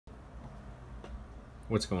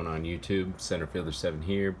What's going on YouTube? Centerfielder7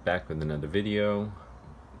 here, back with another video.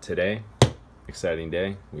 Today, exciting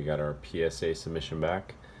day. We got our PSA submission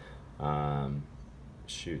back.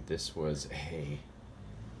 Shoot, this was I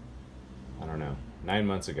don't know, 9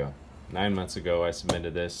 months ago. 9 months ago I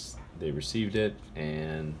submitted this, they received it,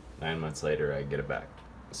 and 9 months later I get it back.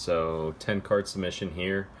 So 10 card submission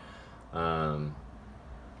here.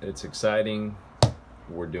 It's exciting.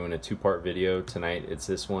 We're doing a two-part video tonight. It's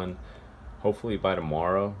this one. Hopefully by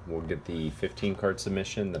tomorrow we'll get the 15 card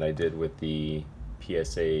submission that I did with the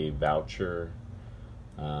PSA voucher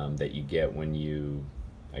that you get when you,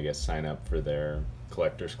 I guess, sign up for their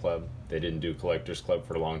collectors club. They didn't do collectors club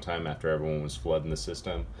for a long time after everyone was flooding the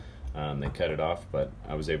system. They cut it off, but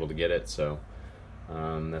I was able to get it, so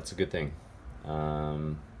that's a good thing.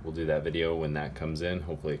 We'll do that video when that comes in.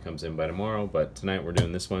 Hopefully it comes in by tomorrow, but tonight we're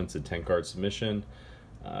doing this one. It's a 10 card submission.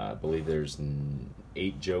 I believe there's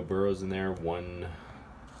 8 Joe Burrows in there, one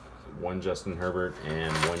Justin Herbert,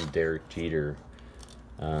 and 1 Derek Jeter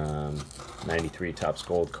 93 Topps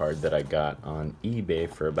Gold card that I got on eBay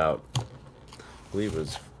for about, I believe it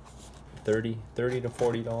was $30 to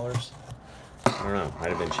 $40. I don't know, might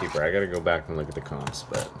have been cheaper. I gotta go back and look at the comps,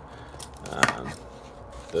 but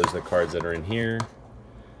those are the cards that are in here.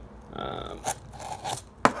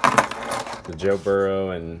 The Joe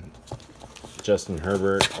Burrow and Justin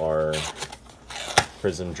Herbert are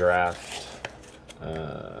Prism Draft,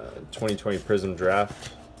 2020 Prism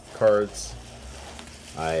Draft cards.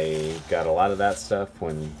 I got a lot of that stuff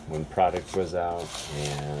when product was out,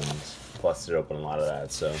 and busted open a lot of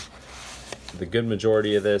that. So the good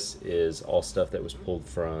majority of this is all stuff that was pulled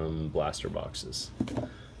from blaster boxes.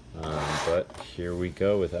 But here we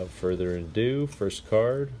go. Without further ado, first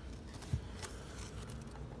card.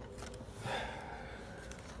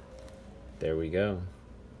 There we go.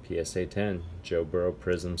 PSA 10, Joe Burrow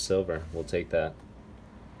Prism Silver. We'll take that.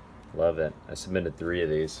 Love it. I submitted 3 of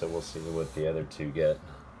these, so we'll see what the other 2 get.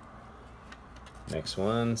 Next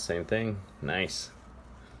one, same thing. Nice.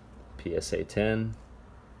 PSA 10,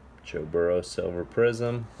 Joe Burrow Silver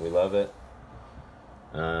Prism. We love it.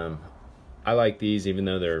 I like these even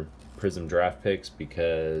though they're Prism Draft picks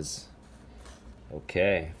because,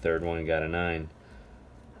 okay, third one got a 9.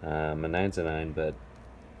 A 9's a 9, but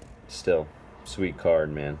still, sweet card,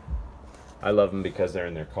 man. I love them because they're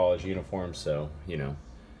in their college uniforms, so, you know,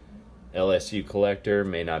 LSU collector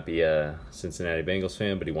may not be a Cincinnati Bengals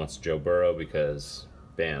fan, but he wants Joe Burrow because,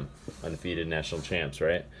 bam, undefeated national champs,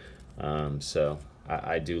 right? So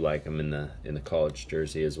I do like them in the college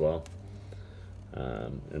jersey as well,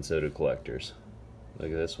 and so do collectors.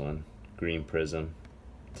 Look at this one, green Prism,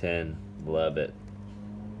 10, love it.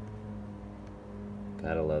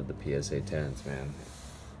 Gotta love the PSA 10s, man.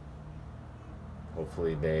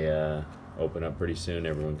 Hopefully they open up pretty soon.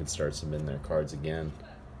 Everyone can start submitting their cards again.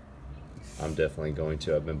 I'm definitely going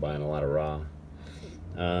to. I've been buying a lot of raw.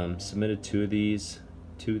 Submitted 2 of these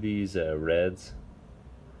reds.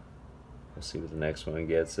 We'll see what the next one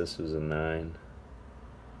gets. This was a 9.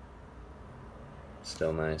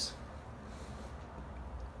 Still nice.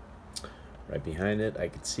 Right behind it, I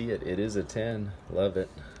can see it. It is a 10. Love it.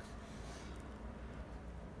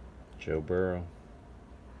 Joe Burrow.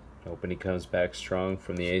 Hoping he comes back strong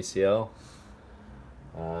from the ACL.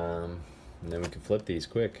 And then we can flip these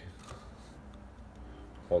quick.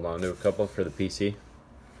 Hold on to a couple for the PC.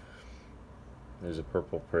 There's a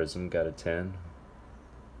purple Prism, got a 10.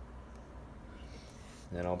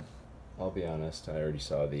 And I'll be honest, I already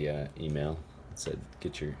saw the email. It said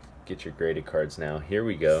get your graded cards now. Here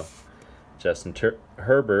we go. Justin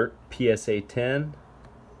Herbert, PSA 10,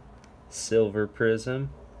 Silver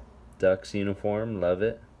Prism, Ducks uniform, love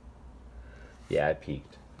it. Yeah, I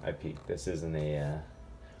peaked. This isn't a,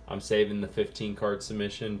 I'm saving the 15 card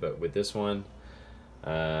submission, but with this one,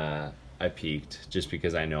 I peaked just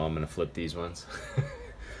because I know I'm going to flip these ones.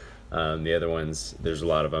 The other ones, there's a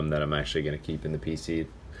lot of them that I'm actually going to keep in the PC,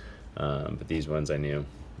 but these ones I knew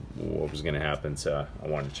what was going to happen, so I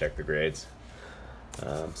wanted to check the grades.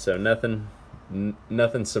 So nothing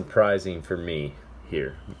surprising for me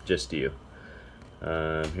here, just you.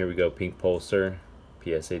 Here we go, Pink Pulsar,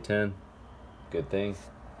 PSA 10. Good thing.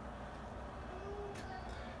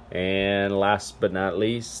 And last but not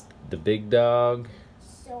least, the big dog.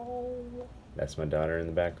 That's my daughter in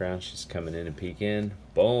the background. She's coming in and peeking.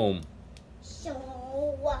 Boom.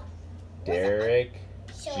 Derek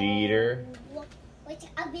Jeter.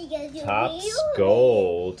 Topps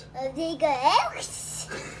Gold.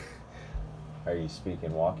 Are you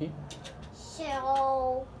speaking walkie?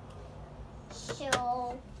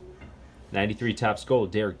 93 Topps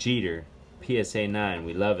Gold, Derek Jeter. PSA 9,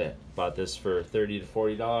 we love it. Bought this for $30 to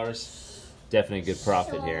 $40. Definitely a good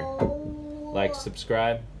profit here. Like,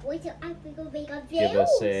 subscribe. Wait till I make a Give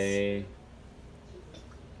us a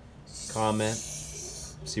comment.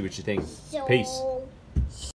 See what you think. Peace.